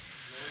today.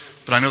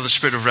 But I know the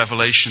spirit of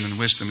revelation and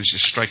wisdom is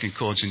just striking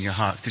chords in your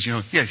heart. Because you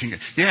know,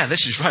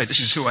 this is right. This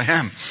is who I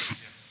am.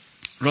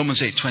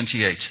 Romans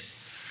 8:28.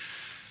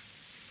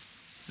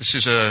 This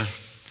is a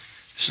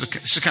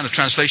kind of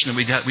translation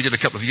that we did a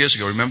couple of years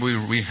ago. Remember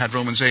we had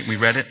Romans 8 and we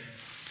read it?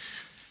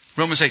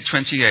 Romans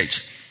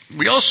 8:28.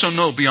 We also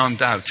know beyond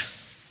doubt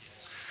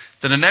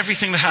that in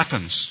everything that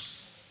happens,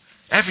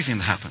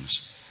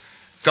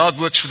 God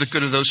works for the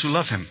good of those who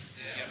love him,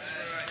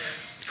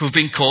 who have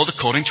been called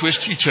according to his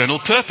eternal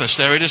purpose.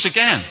 There it is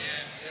again.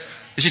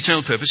 His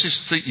eternal purpose is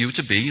for you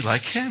to be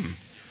like him.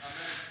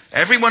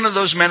 Every one of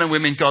those men and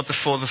women God the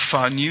Father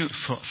foreknew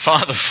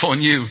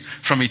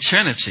from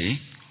eternity,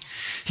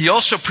 he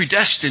also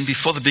predestined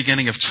before the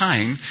beginning of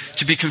time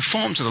to be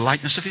conformed to the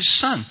likeness of his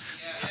Son.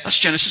 That's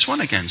Genesis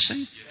 1 again,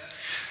 see?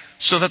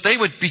 So that they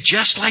would be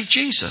just like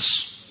Jesus.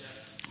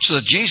 So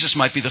that Jesus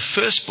might be the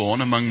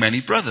firstborn among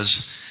many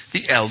brothers,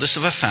 the eldest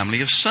of a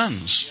family of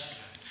sons.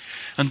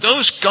 And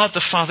those God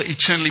the Father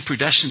eternally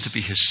predestined to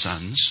be his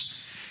sons,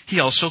 he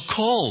also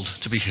called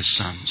to be his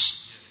sons.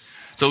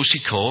 Those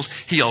he called,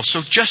 he also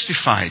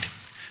justified,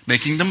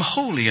 making them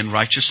holy and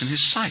righteous in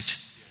his sight.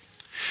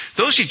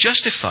 Those he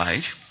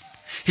justified,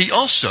 he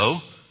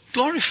also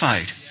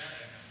glorified,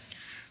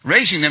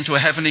 raising them to a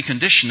heavenly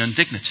condition and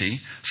dignity,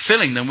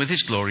 filling them with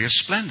his glorious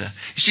splendor.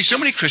 You see, so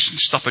many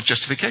Christians stop at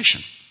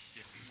justification.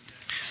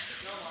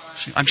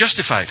 I'm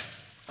justified.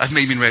 I've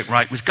made me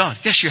right with God.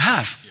 Yes, you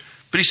have.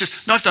 But he says,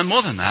 no, I've done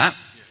more than that.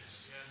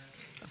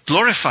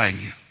 Glorifying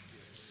you.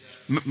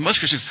 Most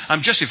Christians,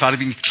 I'm justified, I've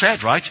been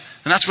declared right,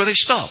 and that's where they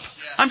stop.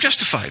 I'm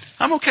justified.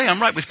 I'm okay,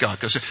 I'm right with God.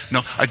 God said,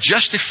 no, I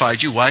justified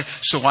you. Why?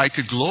 So I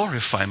could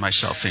glorify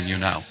myself in you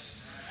now.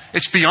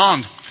 It's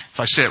beyond, if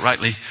I say it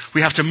rightly,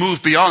 we have to move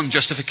beyond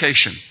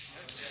justification.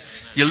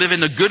 You live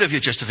in the good of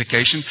your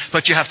justification,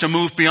 but you have to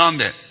move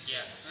beyond it.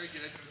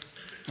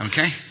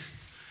 Okay?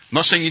 I'm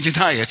not saying you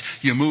deny it,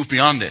 you move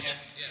beyond it.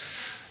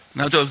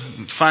 Now the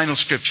final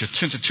scripture,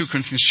 turn to 2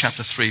 Corinthians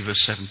chapter 3,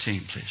 verse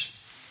 17, please.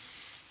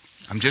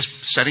 I'm just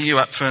setting you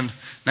up for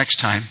next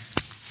time.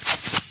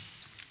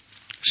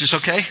 Is this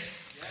okay?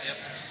 Yep.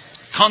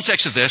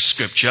 Context of this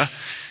scripture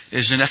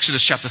is in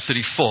Exodus chapter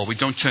 34. We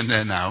don't turn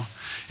there now.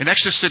 In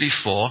Exodus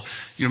 34,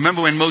 you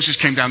remember when Moses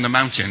came down the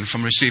mountain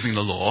from receiving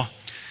the law,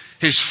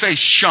 his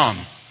face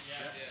shone.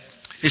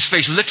 His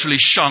face literally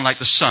shone like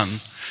the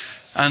sun.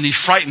 And he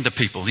frightened the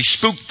people. He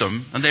spooked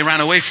them and they ran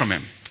away from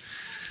him.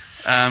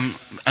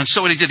 And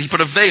so what he did, he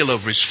put a veil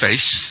over his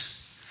face.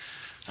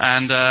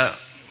 And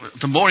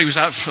the more he was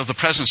out of the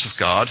presence of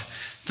God,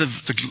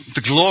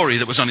 the glory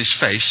that was on his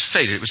face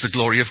faded. It was the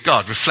glory of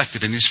God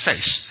reflected in his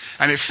face.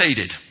 And it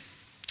faded.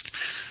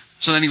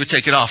 So then he would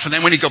take it off. And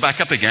then when he'd go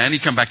back up again,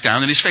 he'd come back down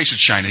and his face would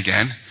shine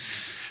again.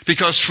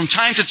 Because from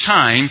time to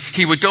time,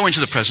 he would go into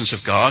the presence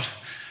of God.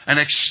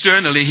 And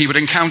externally, he would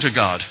encounter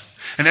God.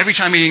 And every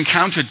time he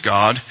encountered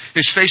God,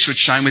 his face would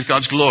shine with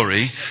God's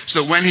glory.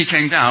 So that when he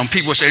came down,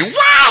 people were saying,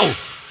 wow!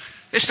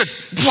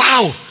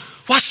 Wow!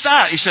 What's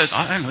that? He said,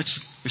 I don't know, it's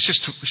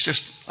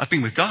just, I've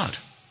been with God.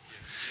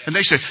 And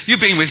they said,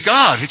 you've been with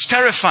God. It's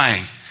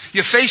terrifying.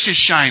 Your face is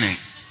shining.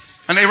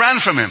 And they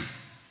ran from him.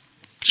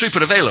 So he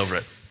put a veil over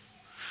it.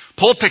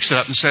 Paul picks it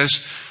up and says,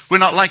 we're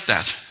not like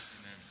that.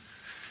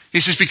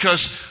 He says,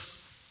 because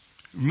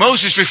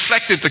Moses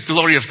reflected the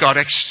glory of God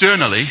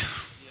externally,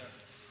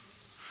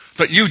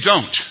 but you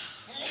don't.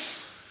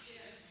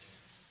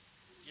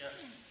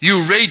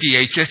 You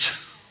radiate it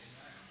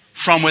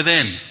from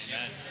within.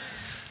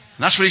 And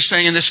that's what he's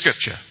saying in this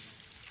scripture.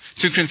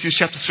 2 Corinthians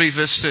chapter 3,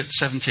 verse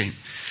 17.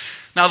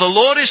 Now the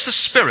Lord is the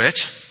Spirit,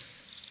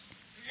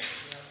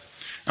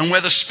 and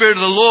where the Spirit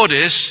of the Lord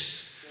is,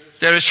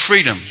 there is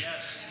freedom.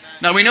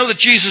 Now we know that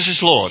Jesus is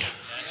Lord.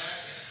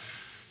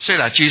 Say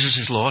that, Jesus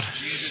is Lord.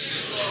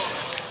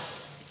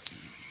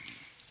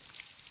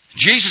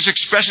 Jesus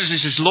expresses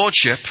his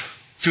lordship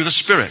through the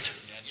Spirit.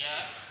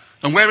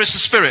 And where is the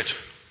Spirit?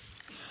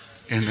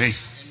 In me.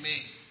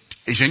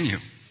 He's in you.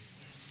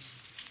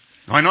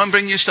 Now, I know I'm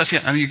bringing you stuff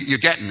here, and you're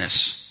getting this.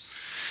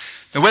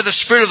 Now, where the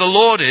Spirit of the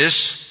Lord is,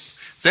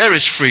 there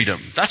is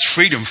freedom. That's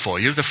freedom for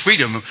you. The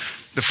freedom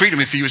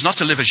for you is not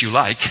to live as you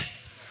like.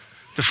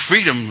 The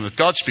freedom that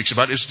God speaks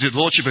about is the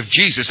lordship of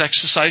Jesus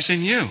exercised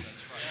in you.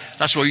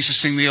 That's why we used to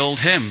sing the old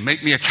hymn,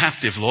 make me a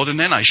captive, Lord, and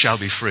then I shall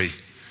be free.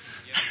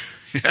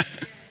 Yeah,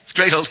 it's a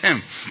great old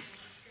hymn.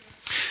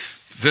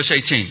 Verse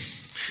 18.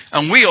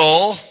 And we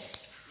all,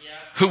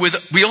 who with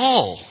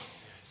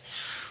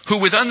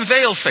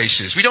unveiled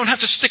faces, we don't have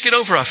to stick it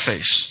over our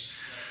face.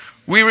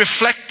 We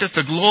reflect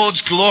the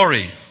Lord's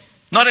glory,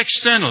 not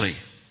externally,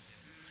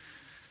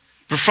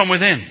 but from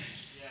within.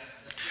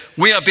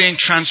 We are being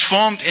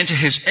transformed into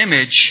his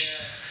image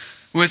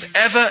with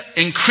ever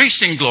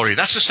increasing glory.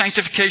 That's the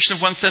sanctification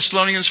of 1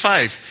 Thessalonians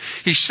 5.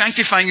 He's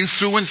sanctifying you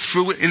through and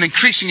through in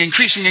increasing.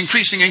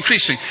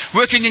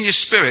 Working in your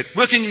spirit,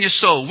 working in your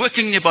soul,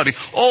 working in your body,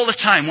 all the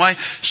time. Why?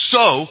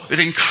 So, with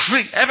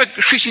ever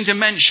increasing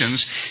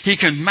dimensions, he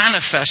can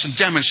manifest and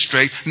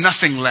demonstrate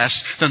nothing less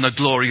than the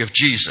glory of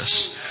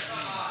Jesus.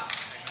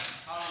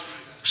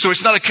 So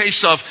it's not a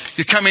case of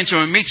you come into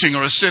a meeting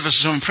or a service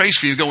and someone prays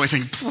for you, you go and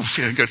think,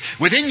 feeling good.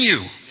 Within you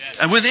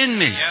and within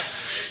me,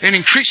 in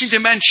increasing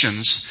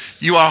dimensions,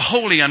 you are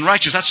holy and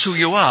righteous. That's who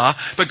you are.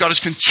 But God is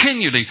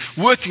continually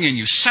working in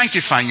you,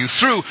 sanctifying you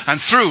through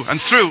and through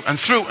and through and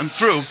through and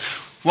through.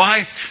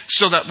 Why?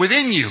 So that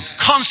within you,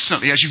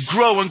 constantly, as you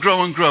grow and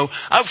grow and grow,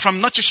 out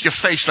from not just your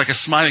face, like a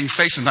smiling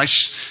face, a nice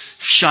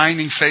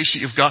shining face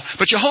that you've got,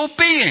 but your whole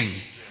being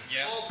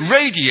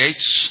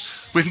radiates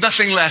with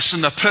nothing less than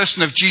the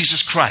person of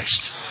Jesus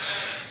Christ.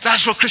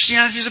 That's what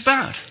Christianity is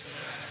about.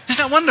 Isn't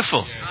that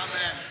wonderful?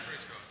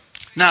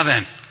 Now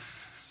then,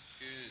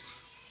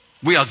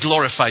 we are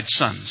glorified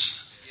sons.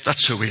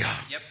 That's who we are.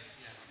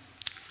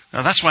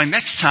 Now that's why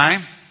next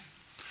time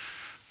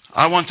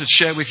I want to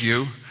share with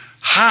you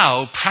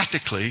how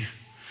practically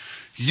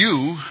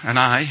you and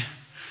I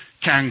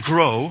can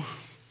grow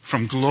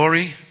from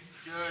glory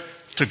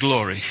to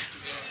glory.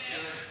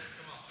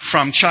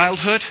 From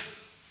childhood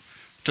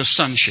to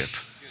sonship.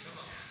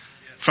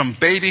 From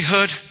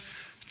babyhood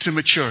to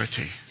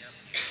maturity.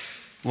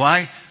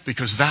 Why?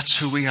 Because that's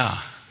who we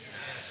are.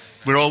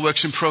 We're all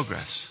works in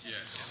progress.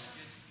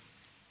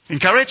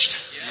 Encouraged?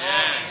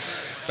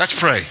 Let's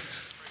pray.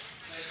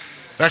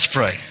 Let's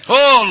pray.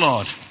 Oh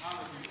Lord.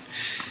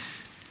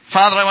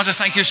 Father, I want to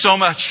thank you so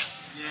much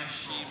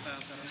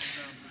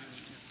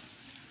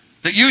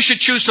that you should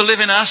choose to live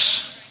in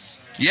us.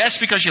 Yes,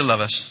 because you love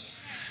us.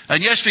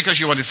 And yes, because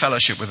you wanted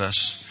fellowship with us.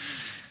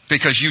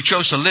 Because you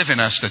chose to live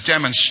in us to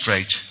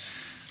demonstrate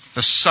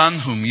the Son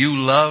whom you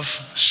love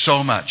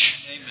so much.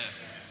 Amen.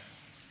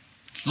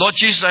 Lord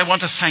Jesus, I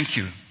want to thank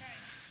you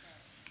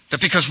that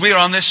because we are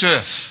on this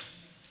earth,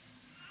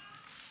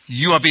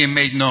 you are being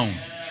made known.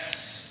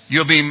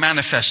 You're being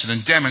manifested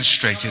and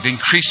demonstrated,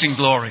 increasing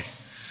glory.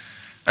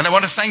 And I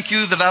want to thank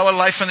you that our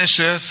life on this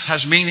earth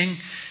has meaning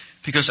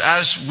because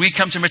as we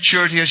come to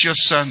maturity as your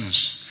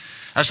sons,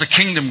 as the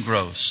kingdom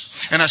grows,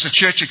 and as the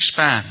church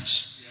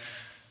expands,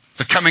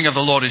 the coming of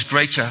the Lord is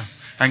greater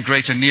and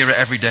greater, nearer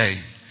every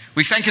day.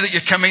 We thank you that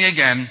you're coming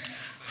again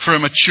for a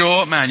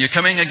mature man. You're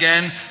coming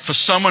again for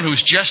someone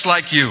who's just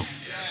like you.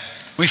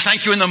 We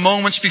thank you in the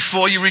moments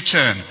before you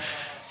return.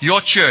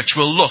 Your church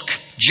will look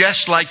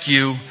just like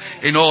you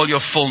in all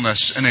your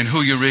fullness and in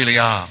who you really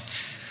are.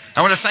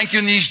 I want to thank you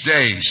in these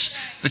days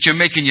that you're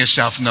making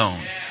yourself known.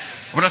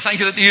 I want to thank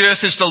you that the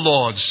earth is the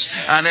Lord's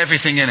and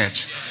everything in it.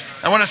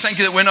 I want to thank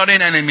you that we're not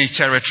in enemy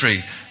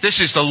territory. This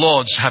is the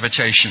Lord's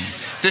habitation.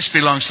 This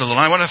belongs to the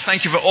Lord. I want to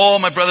thank you for all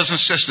my brothers and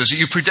sisters that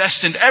you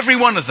predestined every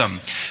one of them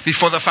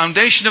before the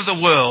foundation of the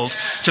world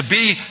to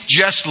be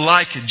just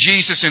like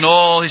Jesus in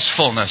all his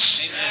fullness.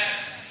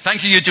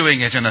 Thank you, you're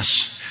doing it in us.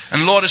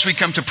 And Lord, as we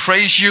come to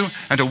praise you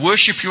and to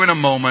worship you in a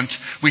moment,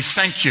 we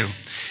thank you.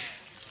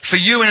 For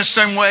you in a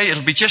certain way,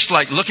 it'll be just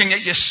like looking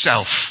at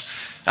yourself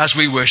as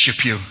we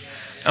worship you.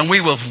 And we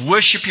will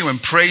worship you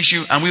and praise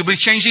you, and we'll be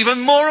changed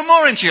even more and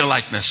more into your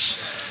likeness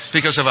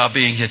because of our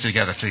being here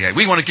together today.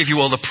 We want to give you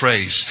all the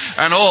praise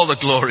and all the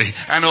glory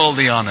and all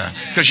the honor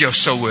because you're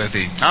so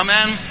worthy.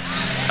 Amen.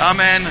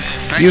 Amen.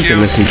 Thank you. You've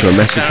been listening to a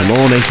message from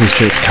All Nations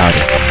Church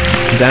Cardiff.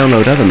 To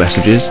download other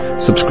messages,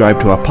 subscribe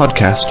to our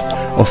podcast,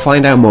 or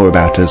find out more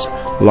about us,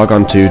 log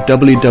on to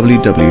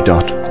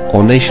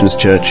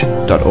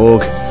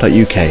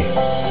www.allnationschurch.org.uk.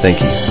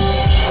 Thank you.